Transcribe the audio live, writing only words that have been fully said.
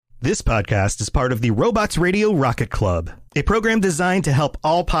This podcast is part of the Robots Radio Rocket Club, a program designed to help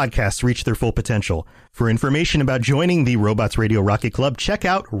all podcasts reach their full potential. For information about joining the Robots Radio Rocket Club, check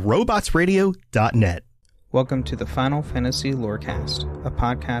out robotsradio.net. Welcome to the Final Fantasy Lorecast, a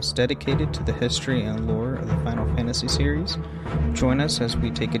podcast dedicated to the history and lore of the Final Fantasy series. Join us as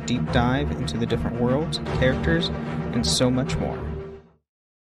we take a deep dive into the different worlds, characters, and so much more.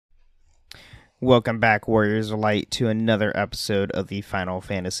 Welcome back, Warriors of Light, to another episode of the Final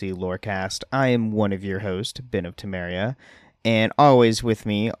Fantasy Lorecast. I am one of your hosts, Ben of Temeria, and always with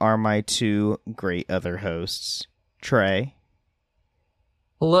me are my two great other hosts, Trey.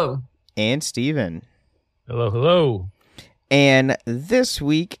 Hello. And Steven. Hello, hello. And this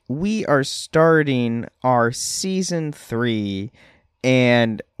week, we are starting our Season 3,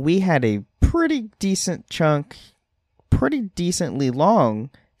 and we had a pretty decent chunk, pretty decently long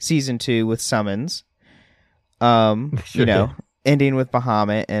Season 2 with summons, ending with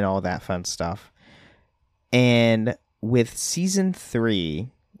Bahamut and all that fun stuff. And with Season 3,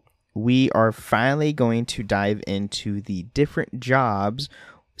 we are finally going to dive into the different jobs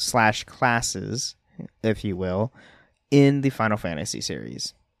 / classes, if you will, in the Final Fantasy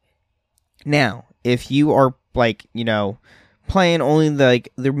series. Now, if you are, playing only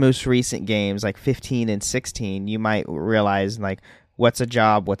the most recent games, like 15 and 16, you might realize, what's a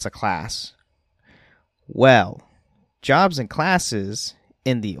job? What's a class? Well, jobs and classes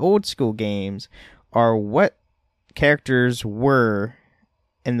in the old school games are what characters were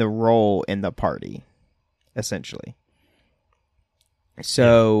in the role in the party, essentially.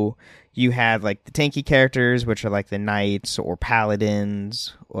 So you have the tanky characters, which are the knights or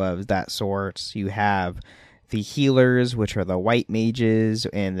paladins of that sort. You have the healers, which are the white mages,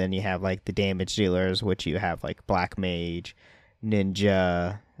 and then you have the damage dealers, which you have black mage,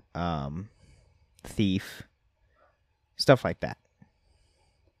 ninja, thief, stuff like that.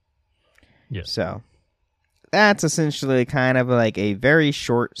 Yeah. So that's essentially kind of a very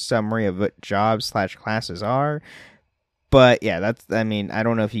short summary of what jobs / classes are. But yeah, I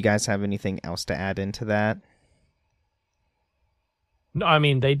don't know if you guys have anything else to add into that. No,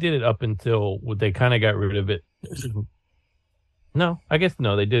 they did it up until they kind of got rid of it. No, I guess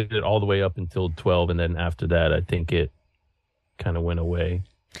no, they did it all the way up until 12, and then after that, I think it kind of went away.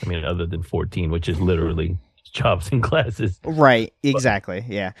 Other than 14, which is literally jobs and classes. Right, exactly.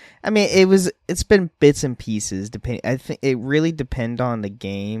 Yeah. It's been bits and pieces. I think it really depend on the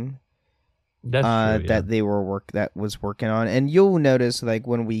game. That's true, yeah. that was working on, and you'll notice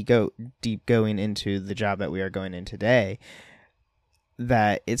when we go deep going into the job that we are going in today,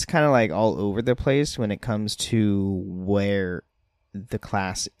 that it's kind of all over the place when it comes to where the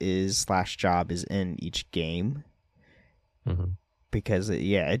class is / job is in each game. Mm-hmm. Because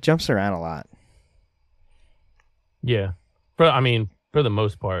it jumps around a lot. Yeah, for the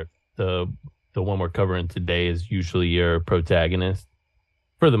most part, the one we're covering today is usually your protagonist.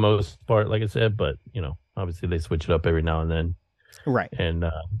 For the most part, like I said, but obviously they switch it up every now and then. Right. And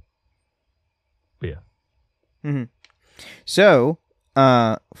yeah. Mm-hmm. So,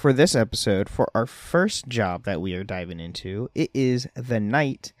 for this episode, for our first job that we are diving into, it is the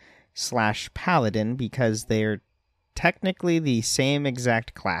Knight / Paladin, because they're technically the same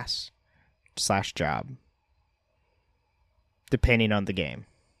exact class / job, depending on the game.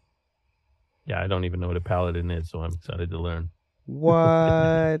 Yeah, I don't even know what a Paladin is, so I'm excited to learn.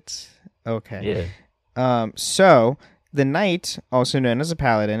 What? Okay. Yeah. So, the Knight, also known as a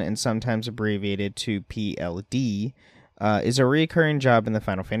Paladin and sometimes abbreviated to PLD, is a recurring job in the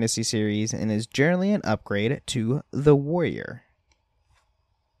Final Fantasy series and is generally an upgrade to the Warrior.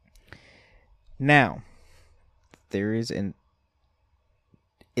 Now, there is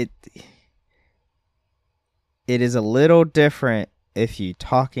it is a little different if you're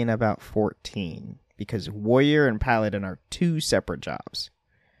talking about 14, because Warrior and Paladin are two separate jobs.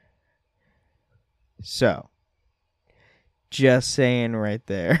 So, just saying right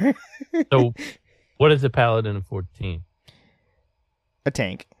there. So, what is a Paladin in 14? A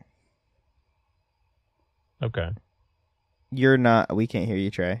tank. Okay. You're not. We can't hear you,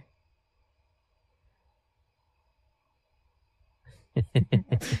 Trey.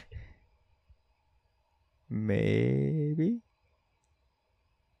 Maybe.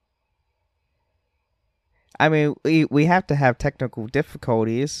 We have to have technical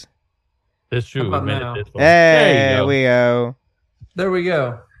difficulties. That's true. How about now? There we go. There we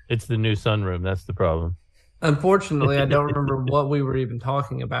go. It's the new sunroom. That's the problem. Unfortunately, I don't remember what we were even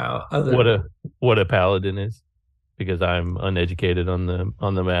talking about. What a Paladin is, because I'm uneducated on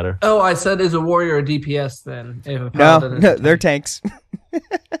the matter. Oh, I said is a warrior a DPS then? If a Paladin no, they're tanks.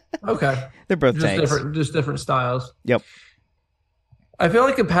 Okay, they're both tanks. Just different styles. Yep. I feel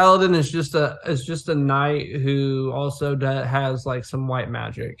like a paladin is just a knight who also has like some white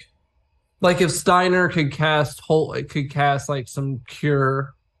magic. Like if Steiner could cast like some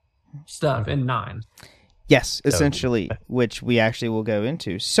cure stuff in 9. Yes, essentially, which we actually will go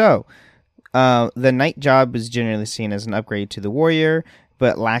into. So, the knight job is generally seen as an upgrade to the warrior,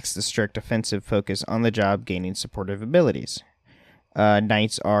 but lacks the strict offensive focus on the job, gaining supportive abilities.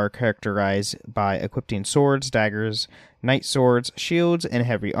 Knights are characterized by equipping swords, daggers, knight swords, shields, and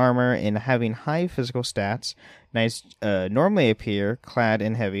heavy armor, and having high physical stats. Knights normally appear clad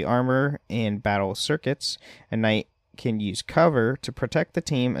in heavy armor in battle circuits. A knight can use cover to protect the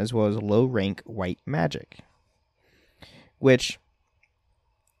team, as well as low-rank white magic, which,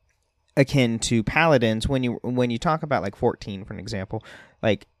 akin to paladins, when you talk about like 14, for an example,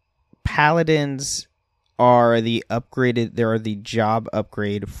 like paladins are the job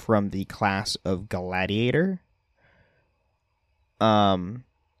upgrade from the class of gladiator. And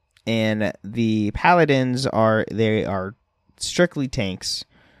the paladins are strictly tanks.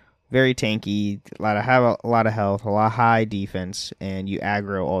 Very tanky, have a lot of health, a lot of high defense, and you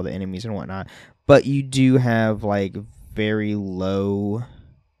aggro all the enemies and whatnot. But you do have like very low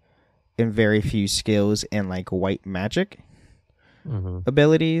and very few skills and like white magic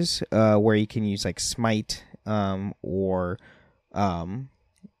abilities, where you can use like smite, or I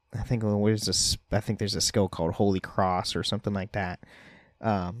think there's a skill called Holy Cross or something like that,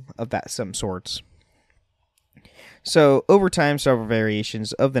 of that some sorts. So, over time, several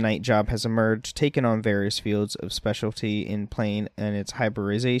variations of the knight job has emerged, taking on various fields of specialty in playing and its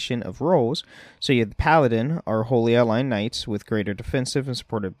hybridization of roles. So you have the paladin, or wholly aligned knights with greater defensive and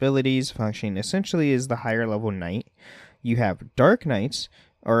support abilities, functioning essentially as the higher level knight. You have dark knights,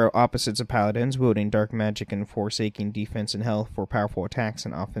 or opposites of paladins, wielding dark magic and forsaking defense and health for powerful attacks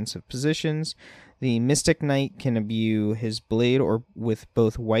and offensive positions. The Mystic Knight can imbue his blade or with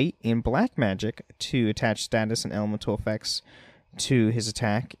both white and black magic to attach status and elemental effects to his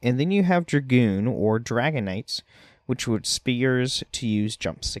attack. And then you have Dragoon, or Dragon Knights, which would spears to use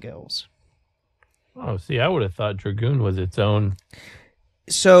jump skills. Oh, see, I would have thought Dragoon was its own.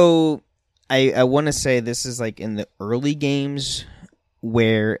 So, I want to say this is like in the early games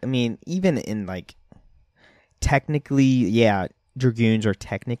where, I mean, even in like, technically, yeah, Dragoons are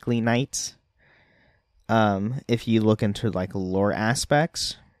technically knights. If you look into like lore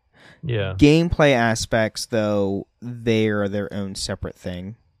aspects, yeah, gameplay aspects, though, they are their own separate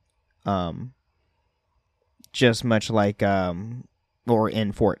thing. Just much like or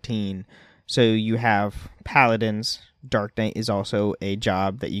in 14. So you have paladins. Dark Knight is also a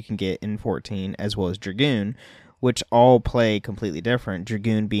job that you can get in 14, as well as Dragoon, which all play completely different.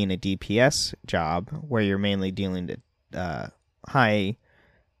 Dragoon being a DPS job, where you're mainly dealing to high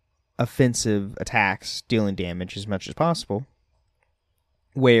offensive attacks, dealing damage as much as possible,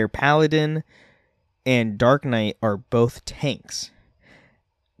 where Paladin and Dark Knight are both tanks.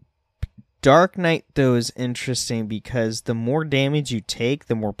 Dark Knight, though, is interesting because the more damage you take,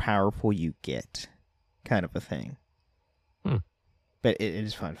 the more powerful you get, kind of a thing. But it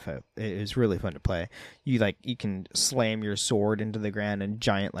is fun. It is really fun to play. You can slam your sword into the ground and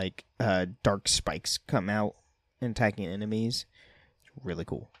giant dark spikes come out and attacking enemies. It's really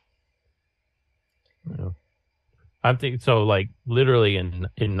cool. Yeah. I'm thinking so. Like literally in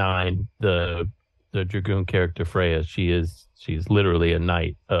 9, the Dragoon character Freya, she's literally a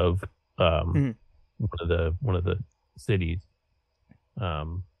knight of one of the cities. But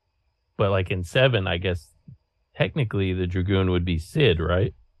like in 7, I guess technically the Dragoon would be Sid,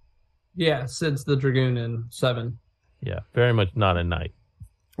 right? Yeah, Sid's the Dragoon in 7. Yeah, very much not a knight.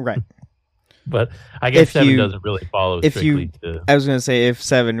 Right. But I guess 7 doesn't really follow strictly to... I was going to say, if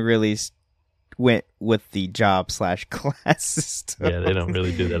 7 really went with the job/class system. Yeah, they don't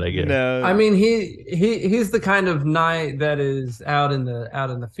really do that, I guess. No. I mean, he's the kind of knight that is out in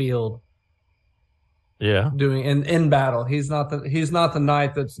the field. Yeah. Doing in battle. He's not the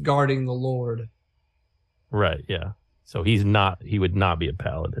knight that's guarding the Lord. Right, yeah. So he would not be a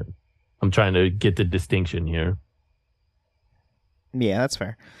paladin. I'm trying to get the distinction here. Yeah, that's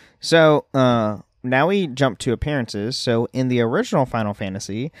fair. So, now we jump to appearances. So, in the original Final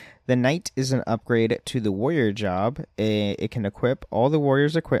Fantasy, the knight is an upgrade to the warrior job. It can equip all the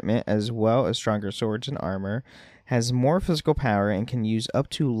warrior's equipment as well as stronger swords and armor, has more physical power, and can use up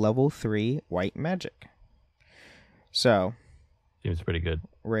to level 3 white magic. So, seems pretty good.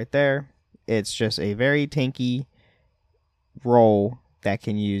 Right there. It's just a very tanky role that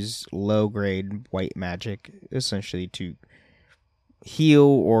can use low-grade white magic, essentially to heal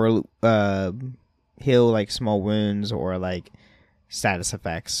or heal like small wounds or like status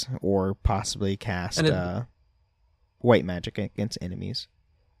effects, or possibly cast white magic against enemies.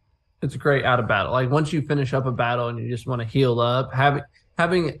 It's great out of battle. Like once you finish up a battle and you just want to heal up,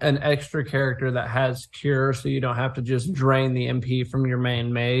 having an extra character that has cure, so you don't have to just drain the MP from your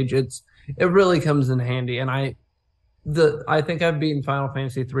main mage. It really comes in handy. And I think I've beaten Final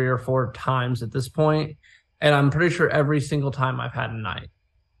Fantasy 3 or 4 times at this point, and I'm pretty sure every single time I've had a knight.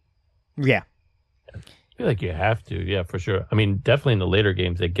 Yeah. I feel like you have to, yeah, for sure. I mean, definitely in the later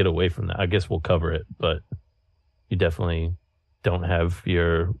games they get away from that. I guess we'll cover it, but you definitely don't have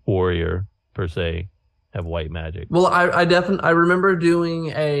your warrior per se have white magic. Well, I remember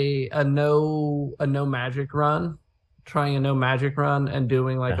doing a no magic run, trying a no magic run and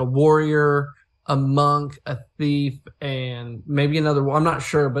doing like a warrior, a monk, a thief, and maybe another one. I'm not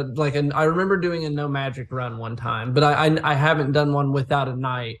sure, but like I remember doing a no magic run one time, but I haven't done one without a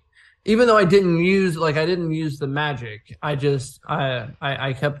knight. Even though I didn't use the magic, I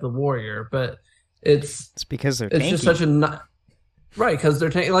kept the warrior, but it's because they're it's tanky. just such a right, because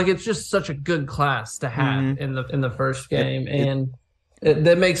they're like it's just such a good class to have in the first game, and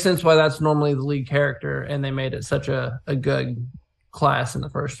that makes sense why that's normally the lead character, and they made it such a good class in the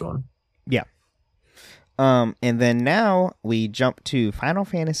first one. Yeah. And then now we jump to Final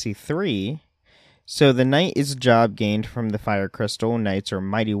Fantasy 3. So the knight is a job gained from the fire crystal. Knights are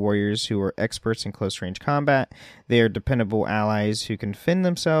mighty warriors who are experts in close range combat. They are dependable allies who can defend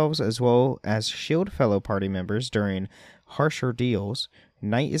themselves as well as shield fellow party members during harsh ordeals.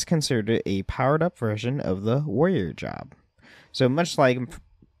 Knight is considered a powered up version of the warrior job. So much like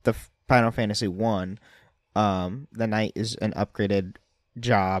the Final Fantasy 1, the knight is an upgraded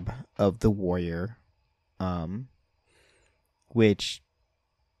job of the warrior, which,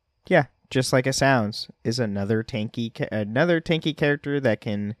 yeah, just like it sounds, is another tanky character that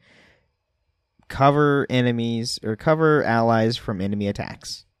can cover enemies or cover allies from enemy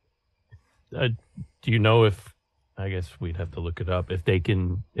attacks. Do you know if, I guess we'd have to look it up, if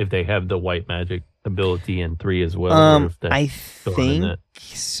they have the white magic ability in 3 as well? Or if I think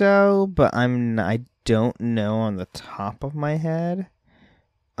so, but I don't know on the top of my head.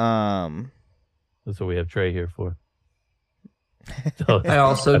 That's what we have Trey here for.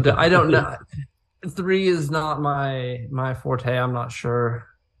 I don't know. 3 is not my forte. I'm not sure.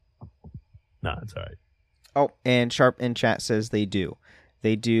 No, it's all right. Oh, and Sharp in chat says they do.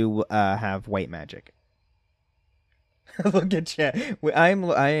 They do have white magic. Look at chat. I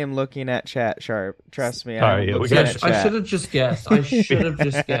am looking at chat, Sharp. Trust me. Sorry, I should have just guessed.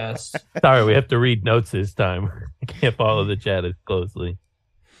 Sorry, we have to read notes this time. I can't follow the chat as closely.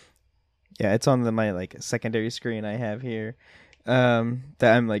 Yeah, it's on my secondary screen I have here. That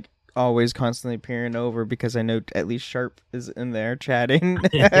I'm always constantly peering over because I know at least Sharp is in there chatting.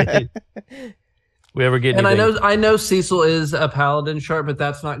 We ever get and anything? I know Cecil is a Paladin, Sharp, but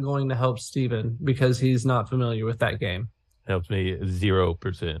that's not going to help Steven because he's not familiar with that game. Helps me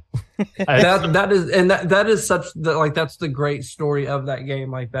 0%. that is such that's the great story of that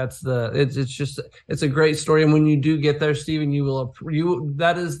game. It's a great story, and when you do get there, Steven,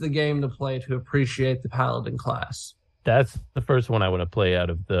 that is the game to play to appreciate the Paladin class. That's the first one I want to play out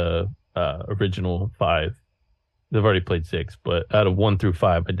of the original 5. I've already played 6, but out of 1 through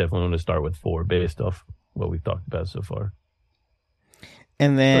 5, I definitely want to start with 4 based off what we've talked about so far.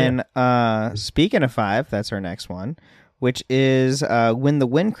 And then, speaking of 5, that's our next one, which is when the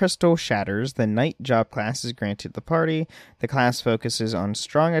wind crystal shatters, the knight job class is granted the party. The class focuses on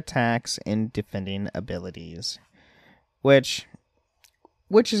strong attacks and defending abilities, which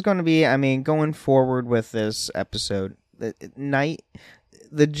is going to be, going forward with this episode,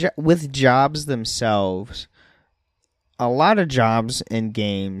 with jobs themselves. A lot of jobs in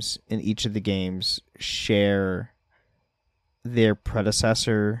each of the games, share their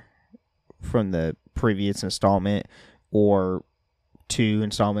predecessor from the previous installment or 2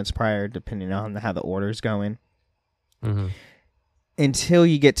 installments prior, depending on how the order's going. Mm-hmm. Until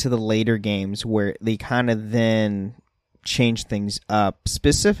you get to the later games where they kind of then change things up,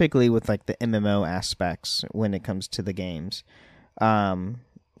 specifically with the MMO aspects when it comes to the games.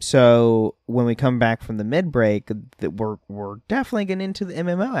 So when we come back from the mid break, we're definitely getting into the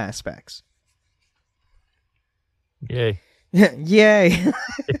MMO aspects. Yay! Yay!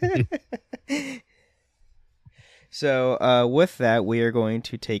 So with that, we are going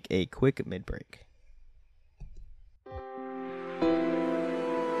to take a quick mid break.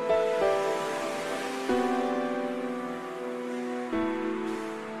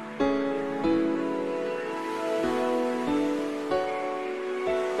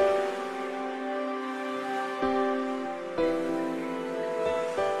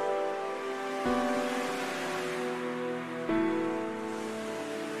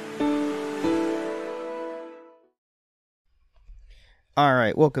 All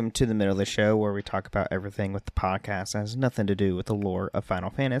right, welcome to the middle of the show where we talk about everything with the podcast that has nothing to do with the lore of Final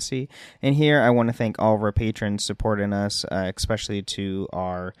Fantasy. And here I want to thank all of our patrons supporting us, especially to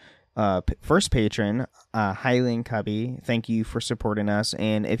our first patron, Hyling Cubby. Thank you for supporting us.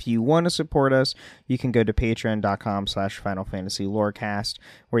 And if you want to support us, you can go to patreon.com/Final Fantasy Lorecast,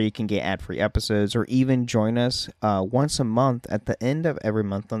 where you can get ad-free episodes or even join us once a month at the end of every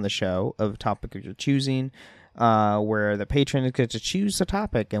month on the show of a topic of your choosing. Where the patrons get to choose the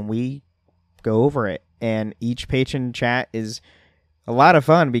topic and we go over it. And each patron chat is a lot of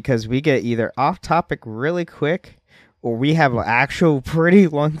fun because we get either off topic really quick or we have actual pretty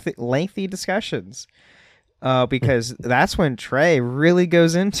lengthy discussions. Because that's when Trey really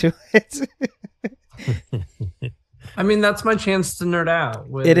goes into it. I mean, that's my chance to nerd out.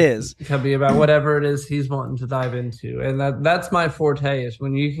 It is. Cubby about whatever it is he's wanting to dive into. And that's my forte is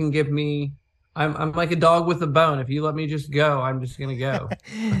when you can give me... I'm like a dog with a bone. If you let me just go, I'm just going to go.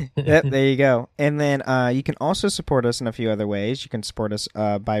 Yep, there you go. And then you can also support us in a few other ways. You can support us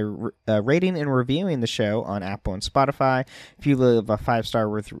by rating and reviewing the show on Apple and Spotify. If you leave a 5-star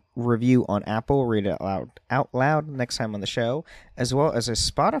review on Apple, read it out loud next time on the show, as well as a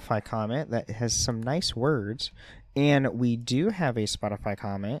Spotify comment that has some nice words. And we do have a Spotify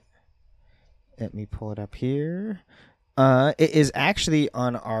comment. Let me pull it up here. It is actually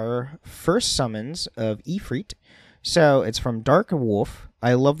on our first summons of Ifrit. So it's from Dark Wolf.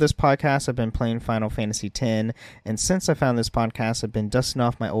 I love this podcast. I've been playing Final Fantasy X, and since I found this podcast, I've been dusting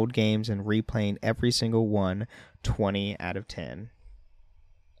off my old games and replaying every single one, 20 out of 10.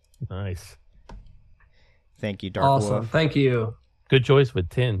 Nice. Thank you, Dark Wolf. Awesome. Thank you. Good choice with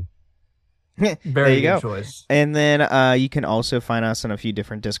 10. Very good choice. And then you can also find us on a few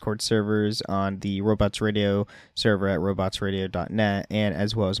different Discord servers on the Robots Radio server at robotsradio.net, and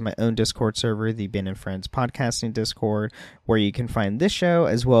as well as my own Discord server, the Ben and Friends Podcasting Discord, where you can find this show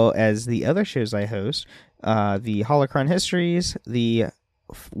as well as the other shows I host, the Holocron Histories, the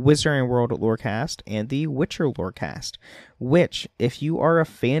Wizarding World Lorecast, and the Witcher Lorecast, which, if you are a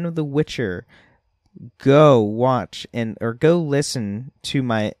fan of The Witcher, go watch or go listen to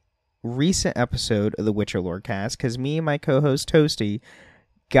my recent episode of the Witcher Lorecast, because me and my co-host Toasty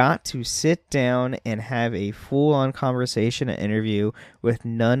got to sit down and have a full-on conversation and interview with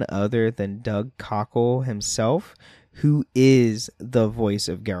none other than Doug Cockle himself, who is the voice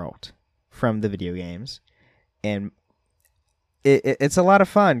of Geralt from the video games. And it's a lot of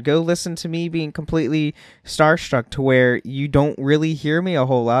fun. Go listen to me being completely starstruck to where you don't really hear me a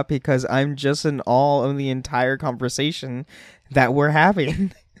whole lot because I'm just in awe of the entire conversation that we're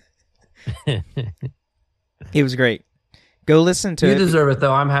having. It was great. Go listen to it. You deserve it,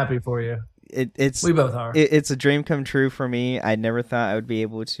 though. I'm happy for you. We both are. It's a dream come true for me. I never thought I would be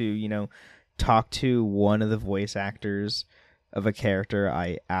able to, talk to one of the voice actors of a character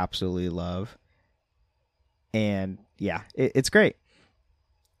I absolutely love. And yeah, it's great.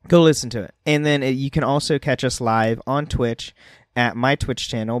 Go listen to it. And then you can also catch us live on Twitch at my Twitch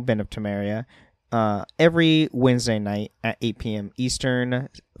channel, Ben of Temeria. Every Wednesday night at 8 p.m. Eastern,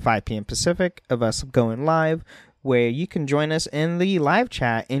 5 p.m. Pacific, of us going live, where you can join us in the live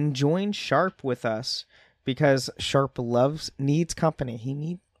chat and join Sharp with us, because Sharp needs company.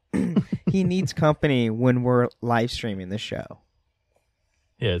 He needs company when we're live streaming the show.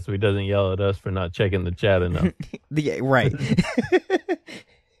 Yeah, so he doesn't yell at us for not checking the chat enough. Right.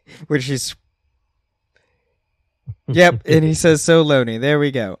 Which is... Yep, and he says so lonely. There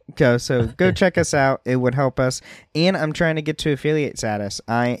we go. So go check us out. It would help us. And I'm trying to get to affiliate status.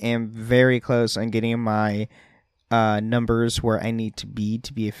 I am very close on getting my numbers where I need to be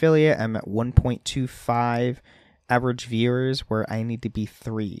affiliate. I'm at 1.25 average viewers where I need to be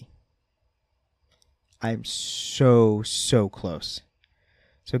 3. I'm so close.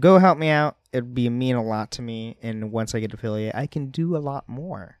 So go help me out. It'd mean a lot to me. And once I get affiliate, I can do a lot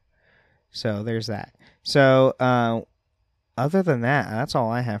more. So there's that. So other than that, that's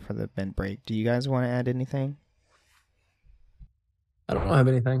all I have for the Ben break. Do you guys want to add anything? I don't have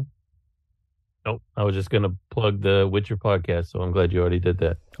anything. Nope. I was just going to plug the Witcher podcast, so I'm glad you already did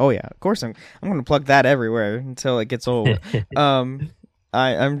that. Oh, yeah. Of course. I'm going to plug that everywhere until it gets old.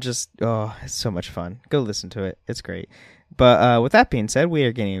 I'm just... Oh, it's so much fun. Go listen to it. It's great. But with that being said, we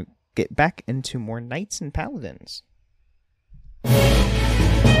are going to get back into more Knights and Paladins.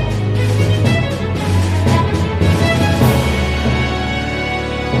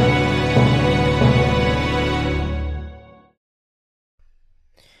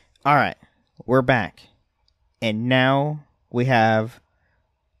 All right, we're back. And now we have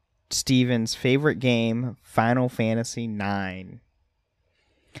Steven's favorite game, Final Fantasy IX.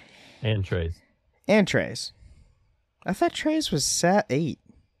 And Trey's. I thought Trey's was 8.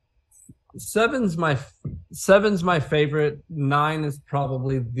 Seven's my favorite. 9 is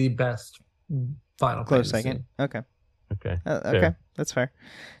probably the best Final Close Fantasy. second. Okay. Okay. That's fair.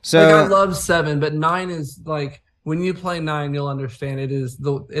 So Like I love 7, but 9 is like when you play 9, you'll understand it is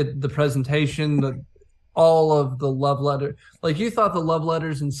the presentation, all of the love letter. Like you thought the love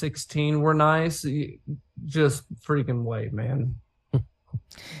letters in 16 were nice, just freaking wait, man.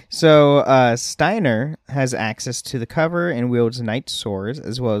 So Steiner has access to the cover and wields knight swords,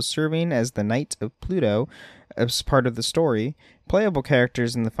 as well as serving as the Knight of Pluto as part of the story. Playable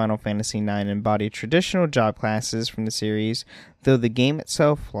characters in the Final Fantasy IX embody traditional job classes from the series, though the game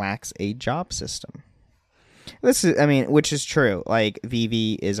itself lacks a job system. Which is true. Like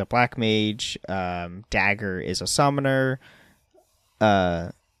Vivi is a black mage, Dagger is a summoner,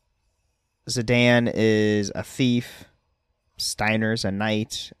 Zidane is a thief. Steiner's a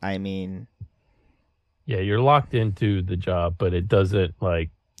knight. Yeah, you're locked into the job, but it doesn't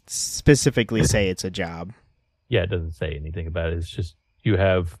specifically say it's a job. Yeah, it doesn't say anything about it. It's just you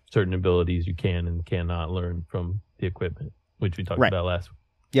have certain abilities you can and cannot learn from the equipment, which we talked about last week.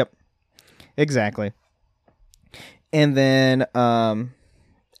 Yep, exactly. And then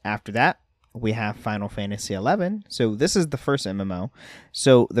after that, we have Final Fantasy XI. So this is the first MMO.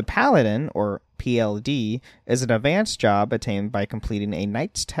 So the Paladin, or PLD, is an advanced job attained by completing a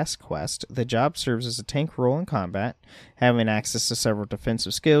Knight's Test quest. The job serves as a tank role in combat, having access to several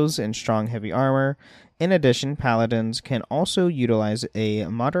defensive skills and strong heavy armor. In addition, Paladins can also utilize a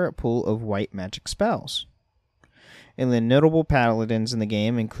moderate pool of white magic spells. And the notable Paladins in the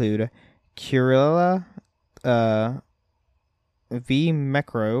game include Curilla, V.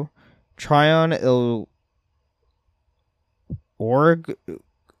 Mecro, Tryon Orgaril,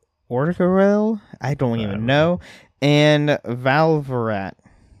 I don't even know, and Valveranol.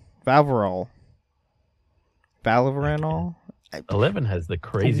 11 has the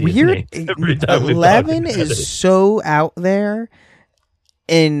craziest weird. names every time 11 is so out there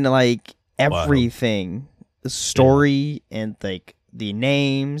in everything, the story and the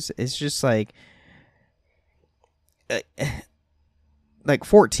names. It's just like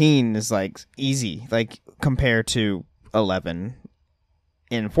 14 is easy compared to 11,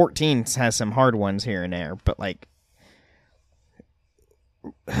 and 14 has some hard ones here and there, but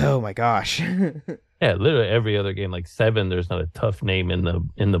oh my gosh. Yeah, literally every other game, 7, there's not a tough name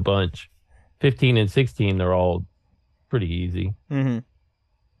in the bunch. 15 and 16, they're all pretty easy. Mm-hmm.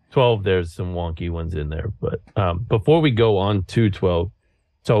 12, there's some wonky ones in there. But before we go on to 12,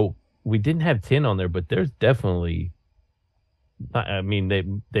 so we didn't have 10 on there, but there's definitely,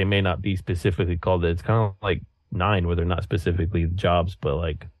 they may not be specifically called it. It's kind of like 9, where they're not specifically jobs, but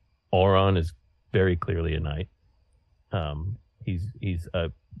Auron is very clearly a knight. He's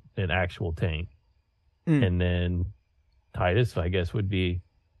an actual tank. And then Titus, I guess, would be,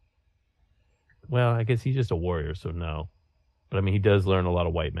 well, I guess he's just a warrior, so no. But he does learn a lot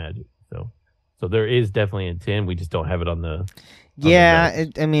of white magic. So there is definitely a 10. We just don't have it on the.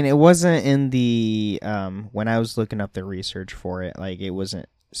 It wasn't in the when I was looking up the research for it. It wasn't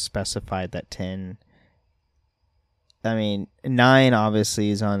specified that 10. 9 obviously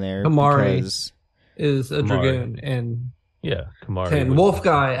is on there. Kamari because is a dragoon, and yeah, Kamari. 10. Wolf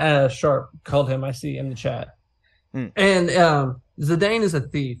guy, as Sharp called him. I see in the chat. And Zidane is a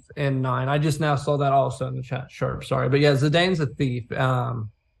thief in 9. I just now saw that also in the chat. Sharp, sorry, but yeah, Zidane's a thief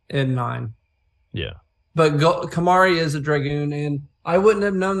in 9. Yeah, but Kamari is a dragoon, and I wouldn't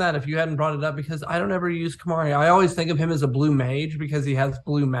have known that if you hadn't brought it up, because I don't ever use Kamari. I always think of him as a blue mage because he has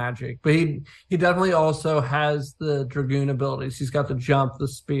blue magic, but he definitely also has the dragoon abilities. He's got the jump, the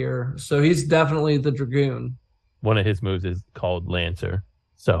spear, so he's definitely the dragoon. One of his moves is called Lancer.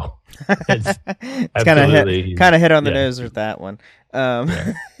 So it's kind of hit on the nose with that one.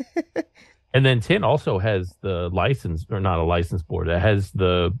 Yeah. And then 10 also has the license, or not a license board. It has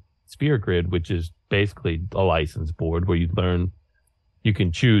the Sphere Grid, which is basically a license board where you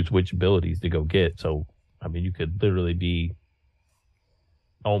can choose which abilities to go get. So, you could literally be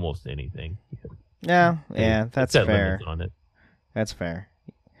almost anything. Yeah, that's fair. On it. That's fair.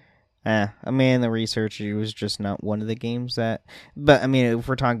 The research was just not one of the games that. But if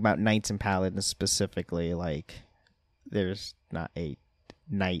we're talking about knights and paladins specifically, there's not a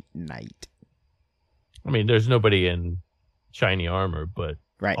knight. There's nobody in shiny armor, but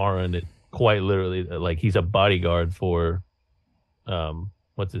Auron is quite literally he's a bodyguard for,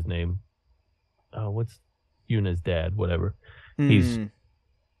 what's his name? What's Yuna's dad? Whatever. He's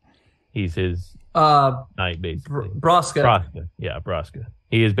his knight, basically. Braska. Yeah, Braska.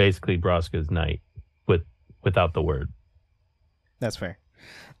 He is basically Braska's knight without the word. That's fair.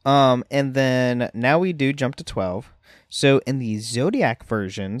 And then now we do jump to 12. So in the Zodiac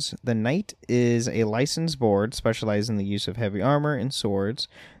versions, the Knight is a licensed board specialized in the use of heavy armor and swords.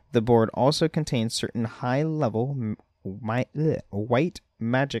 The board also contains certain high-level white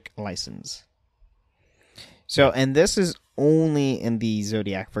magic license. So, and this is only in the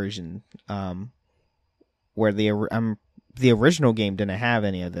Zodiac version, where the original game didn't have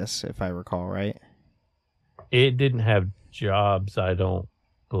any of this, if I recall, right? It didn't have jobs, I don't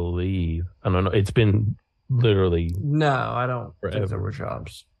believe. I don't know. It's been literally No, I don't think there forever. were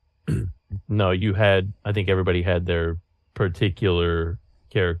jobs. No, you had. I think everybody had their particular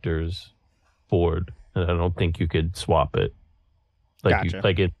characters board, and I don't think you could swap it. Gotcha.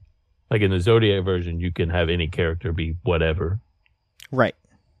 Like in the Zodiac version, you can have any character be whatever. Right.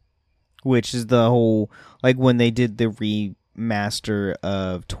 Which is the whole, like when they did the remaster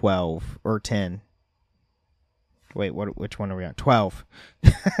of 12 or 10. Wait, which one are we on? 12.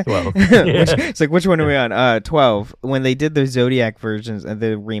 12. It's like, which one are we on? 12. When they did the Zodiac versions and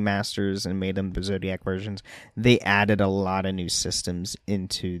the remasters and made them the Zodiac versions, they added a lot of new systems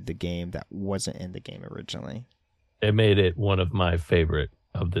into the game that wasn't in the game originally. It made it one of my favorite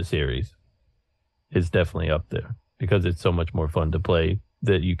of the series. It's definitely up there because it's so much more fun to play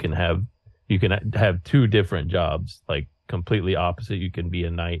that you can have two different jobs, like completely opposite. You can be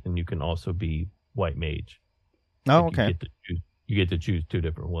a knight and you can also be white mage. Oh, Like, okay. You get to choose two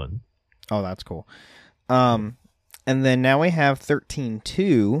different ones. Oh, that's cool. And then now we have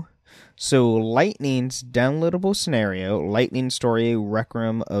 13.2. So Lightning's downloadable scenario, Lightning Story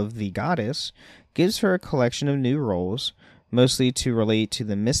Requiem of the Goddess, gives her a collection of new roles, mostly to relate to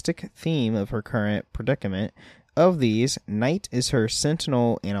the mystic theme of her current predicament. Of these, Knight is her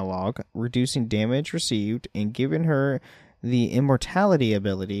sentinel analog, reducing damage received and giving her the immortality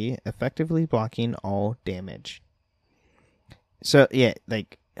ability, effectively blocking all damage. So yeah,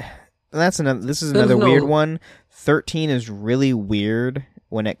 like this is another weird one. 13 is really weird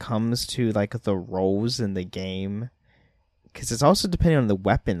when it comes to like the roles in the game, because it's also depending on the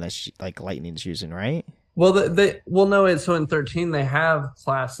weapon that Lightning's using, right? Well, so in 13 they have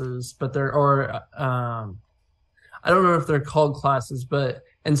classes, but I don't remember if they're called classes, but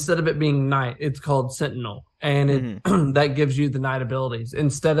instead of it being Knight, it's called Sentinel, and that gives you the Knight abilities.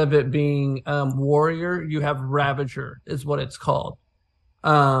 Instead of it being Warrior, you have Ravager, is what it's called.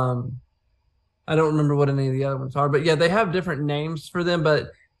 I don't remember what any of the other ones are, but yeah, they have different names for them.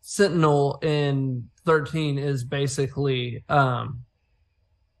 But Sentinel in 13 is basically the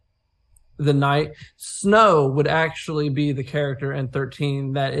Knight. Snow would actually be the character in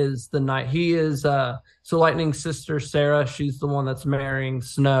 13 that is the Knight. He is so Lightning's sister Sarah, she's the one that's marrying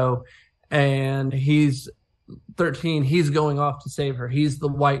Snow, and he's 13, he's going off to save her. He's the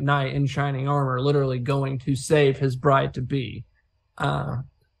White Knight in shining armor, literally going to save his bride to be.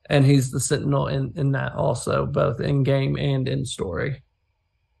 And he's the Sentinel in that also, both in game and in story.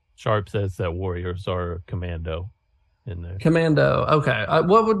 Sharp says that warriors are commando in there. Commando. Okay.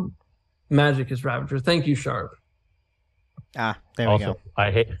 What would Magic is Ravager? Thank you, Sharp. There we go.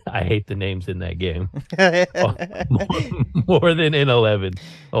 I hate the names in that game more than in 11.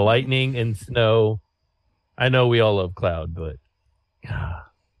 Lightning and Snow. I know we all love Cloud, but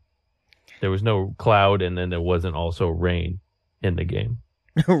there was no Cloud, and then there wasn't also Rain in the game.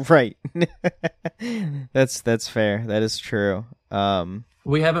 Right. That's fair. That is true.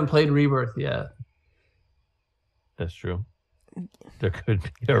 We haven't played Rebirth yet. That's true. There could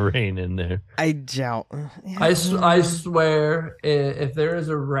be a Rain in there. I doubt. I swear, if there is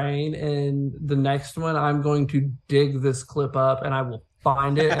a Rain in the next one, I'm going to dig this clip up and I will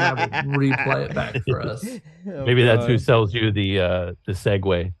find it and I will replay it back for us. Maybe that's who sells you the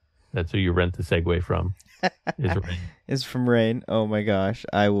Segway. That's who you rent the Segway from. Is Rain. Is from Rain. Oh my gosh,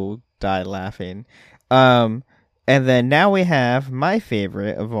 I will die laughing. And then now we have my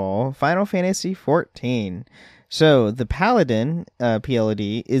favorite of all, Final Fantasy XIV. So the Paladin,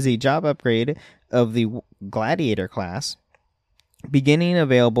 PLD, is a job upgrade of the Gladiator class, beginning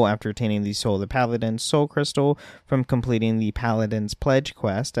available after attaining the Soul of the Paladin Soul Crystal from completing the Paladin's Pledge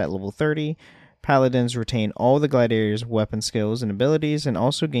quest at level 30. Paladins retain all the Gladiator's weapon skills and abilities, and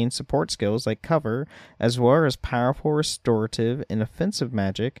also gain support skills like cover, as well as powerful restorative and offensive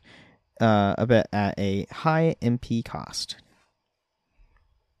magic, at a high MP cost.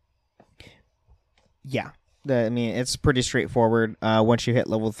 Yeah. I mean, it's pretty straightforward. Once you hit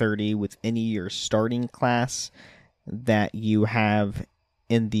level 30 with any of your starting class that you have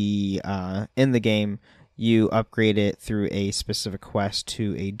in the game, you upgrade it through a specific quest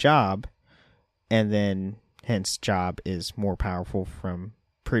to a job, and then hence job is more powerful from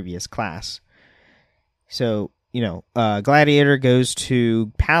previous class. So Gladiator goes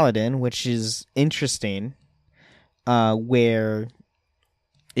to Paladin, which is interesting, where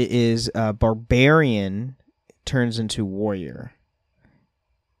it is barbarian turns into warrior,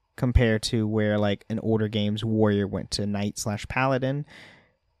 compared to where like in older games warrior went to knight/paladin.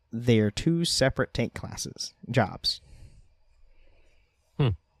 They are two separate tank classes, jobs.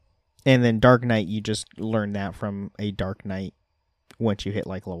 And then Dark Knight, you just learn that from a Dark Knight once you hit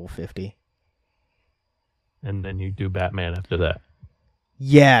like level 50. And then you do Batman after that.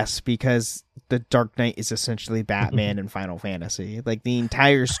 Yes, because the Dark Knight is essentially Batman in Final Fantasy. Like the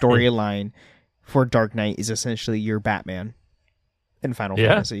entire storyline for Dark Knight is essentially your Batman in Final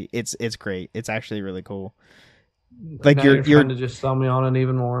Fantasy. It's great. It's actually really cool. Like now you're trying to just sell me on it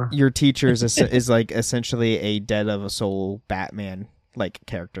even more. Your teacher is like essentially a dead of a soul Batman like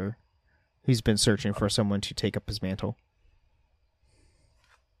character who's been searching for someone to take up his mantle.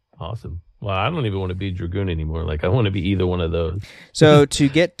 Awesome. Well, I don't even want to be Dragoon anymore. Like, I want to be either one of those. So, to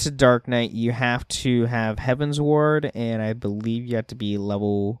get to Dark Knight, you have to have Heaven's Ward, and I believe you have to be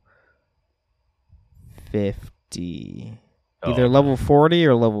level 50. Either level 40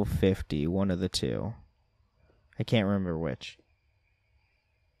 or level 50, one of the two. I can't remember which.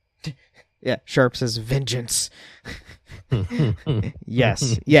 Yeah, Sharp says vengeance.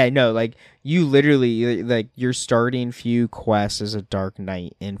 Yes. Yeah, no, like you literally like your starting few quests as a Dark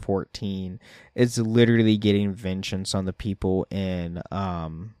Knight in 14. It's literally getting vengeance on the people in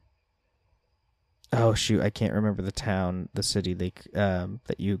oh shoot, I can't remember the city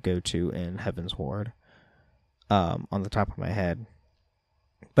that you go to in Heaven's Ward. On the top of my head.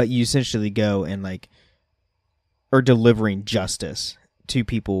 But you essentially go and like are delivering justice to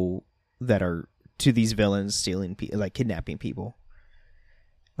people that are to these villains stealing like kidnapping people.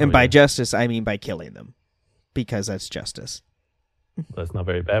 And by justice I mean by killing them, because that's justice. That's not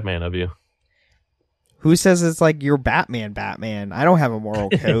very Batman of you. Who says it's like you're Batman? I don't have a moral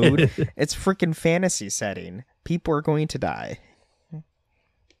code. It's freaking fantasy setting. People are going to die.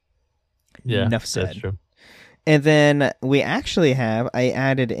 Yeah, enough said. That's true. And then I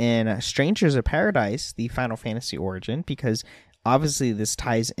added in Strangers of Paradise, the Final Fantasy origin, because obviously this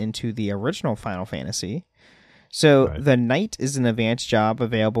ties into the original Final Fantasy. So the Knight is an advanced job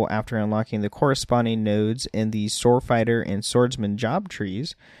available after unlocking the corresponding nodes in the Sword Fighter and Swordsman job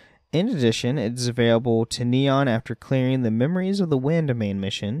trees. In addition, it is available to Neon after clearing the Memories of the Wind main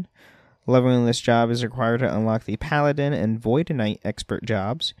mission. Leveling this job is required to unlock the Paladin and Void Knight expert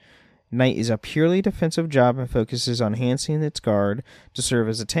jobs. Knight is a purely defensive job and focuses on enhancing its guard to serve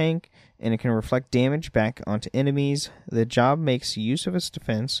as a tank, and it can reflect damage back onto enemies. The job makes use of its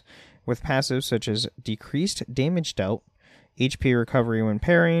defense with passives such as decreased damage dealt, HP recovery when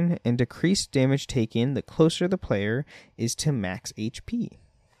parrying, and decreased damage taken the closer the player is to max HP.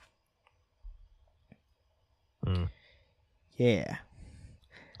 Yeah.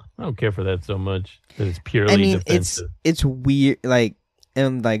 I don't care for that so much. It's purely defensive. It's weird, like,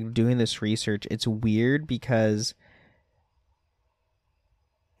 and like doing this research, it's weird because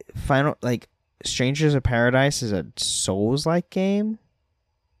Strangers of Paradise is a Souls-like game.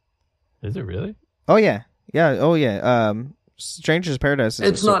 Is it really? Oh yeah. Strangers of Paradise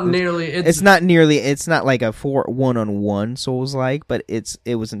is it's not like a 1-on-1 Souls-like, but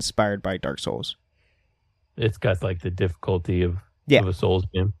it was inspired by Dark Souls. It's got like the difficulty of a Souls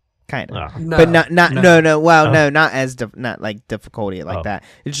game. Kind of, no, but not. Well, no. not as not like difficulty like that.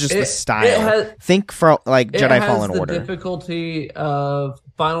 It's just the style. Think for like Jedi Fallen Order. It has the difficulty of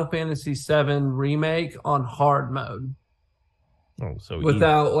Final Fantasy VII Remake on hard mode. Oh, so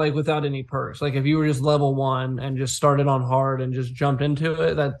without any perks. Like if you were just level 1 and just started on hard and just jumped into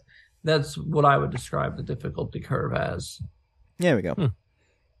it, that's what I would describe the difficulty curve as. There we go.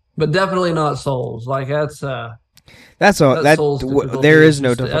 But definitely not Souls. Like there is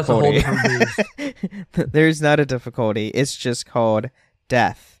no difficulty. There's not a difficulty. It's just called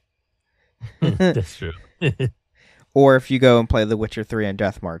death. That's true. Or if you go and play The Witcher 3 on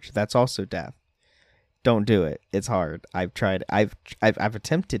Death March, that's also death. Don't do it. It's hard. I've tried. I've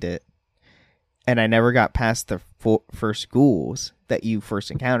attempted it, and I never got past the first ghouls that you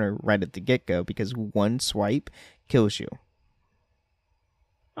first encounter right at the get-go, because one swipe kills you.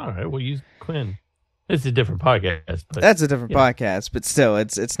 All right, well, use Quinn. It's a different podcast. But that's a different podcast, but still,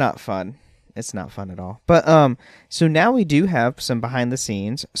 it's not fun. It's not fun at all. But so now we do have some behind the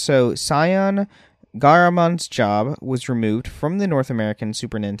scenes. So Sion Garamon's job was removed from the North American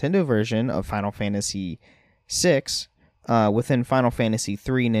Super Nintendo version of Final Fantasy VI. Within Final Fantasy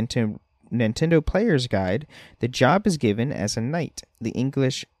III Nintendo Player's Guide, the job is given as a knight. The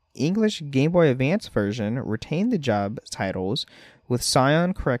English Game Boy Advance version retained the job titles, with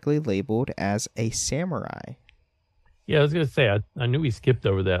Sion correctly labeled as a samurai. Yeah, I was gonna say I knew we skipped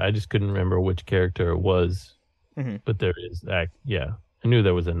over that. I just couldn't remember which character it was. Mm-hmm. But there is yeah. I knew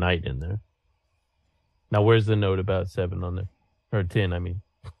there was a knight in there. Now where's the note about 7 on there? Or 10, I mean.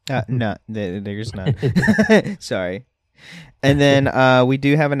 No, there's none. Sorry. And then we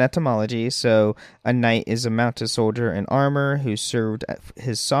do have an etymology. So a knight is a mounted soldier in armor who served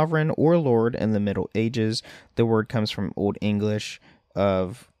his sovereign or lord in the Middle Ages. The word comes from Old English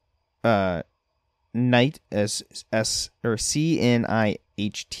of knight as or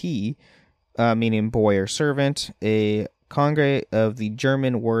CNIHT, meaning boy or servant. A conge of the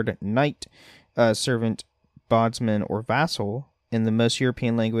German word knight, servant, bondsman, or vassal. In the most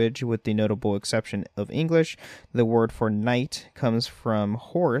European language, with the notable exception of English, the word for knight comes from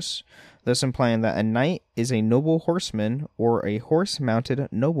horse, thus implying that a knight is a noble horseman or a horse-mounted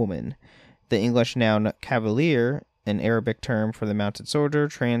nobleman. The English noun cavalier, an Arabic term for the mounted soldier,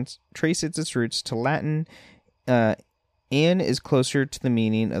 traces its roots to Latin and is closer to the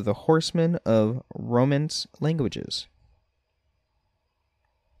meaning of the horseman of Romance languages.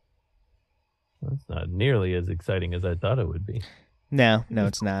 That's not nearly as exciting as I thought it would be. No,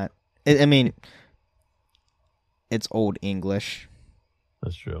 it's not. I mean, it's Old English.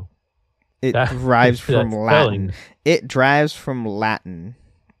 That's true. It derives from Latin. It derives from Latin.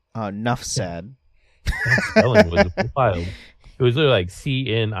 Enough said. That spelling was wild. It was literally like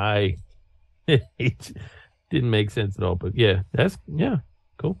CNI. It didn't make sense at all. But yeah,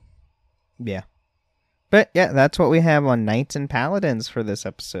 cool. Yeah. But yeah, that's what we have on Knights and Paladins for this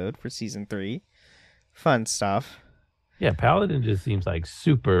episode for season 3. Fun stuff. Yeah, Paladin just seems like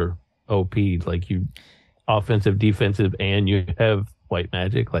super OP. Like you offensive, defensive, and you have white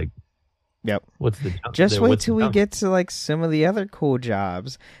magic. Like, yep. What's the just wait till we get to like some of the other cool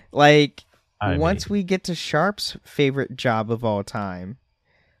jobs. Like once we get to Sharp's favorite job of all time.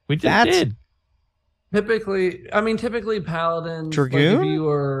 We just did. Typically Paladins. Dragoon? Like if you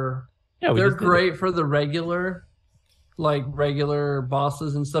were, they're great for the regular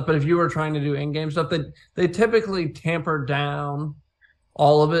bosses and stuff. But if you were trying to do in-game stuff, they typically tamper down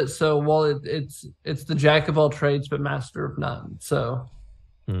all of it. So while it's the jack of all trades but master of none. So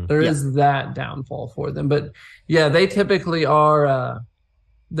there is that downfall for them. But yeah, they typically are.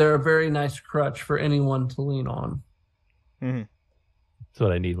 They're a very nice crutch for anyone to lean on. Mm-hmm. That's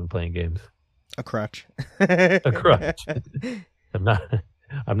what I need when playing games. A crutch. A crutch. I'm not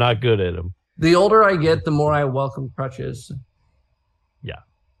good at them. The older I get, the more I welcome crutches. Yeah.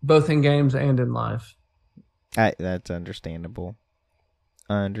 Both in games and in life. That's understandable.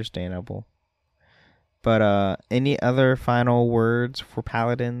 But any other final words for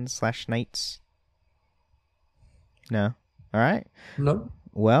Paladins/Knights? No? All right. No.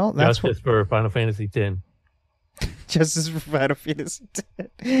 Well, that's Justice for Final Fantasy X. Justice for Final Fantasy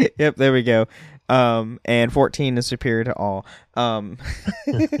X. Yep, there we go. And 14 is superior to all.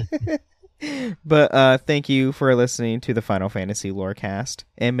 But thank you for listening to the Final Fantasy Lorecast,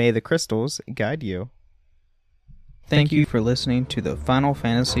 and may the crystals guide you. Thank you for listening to the Final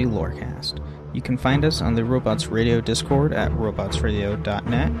Fantasy Lorecast. You can find us on the Robots Radio Discord at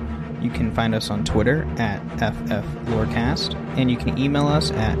robotsradio.net. You can find us on Twitter at FFLorecast, and you can email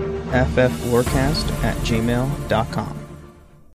us at fflorecast@gmail.com.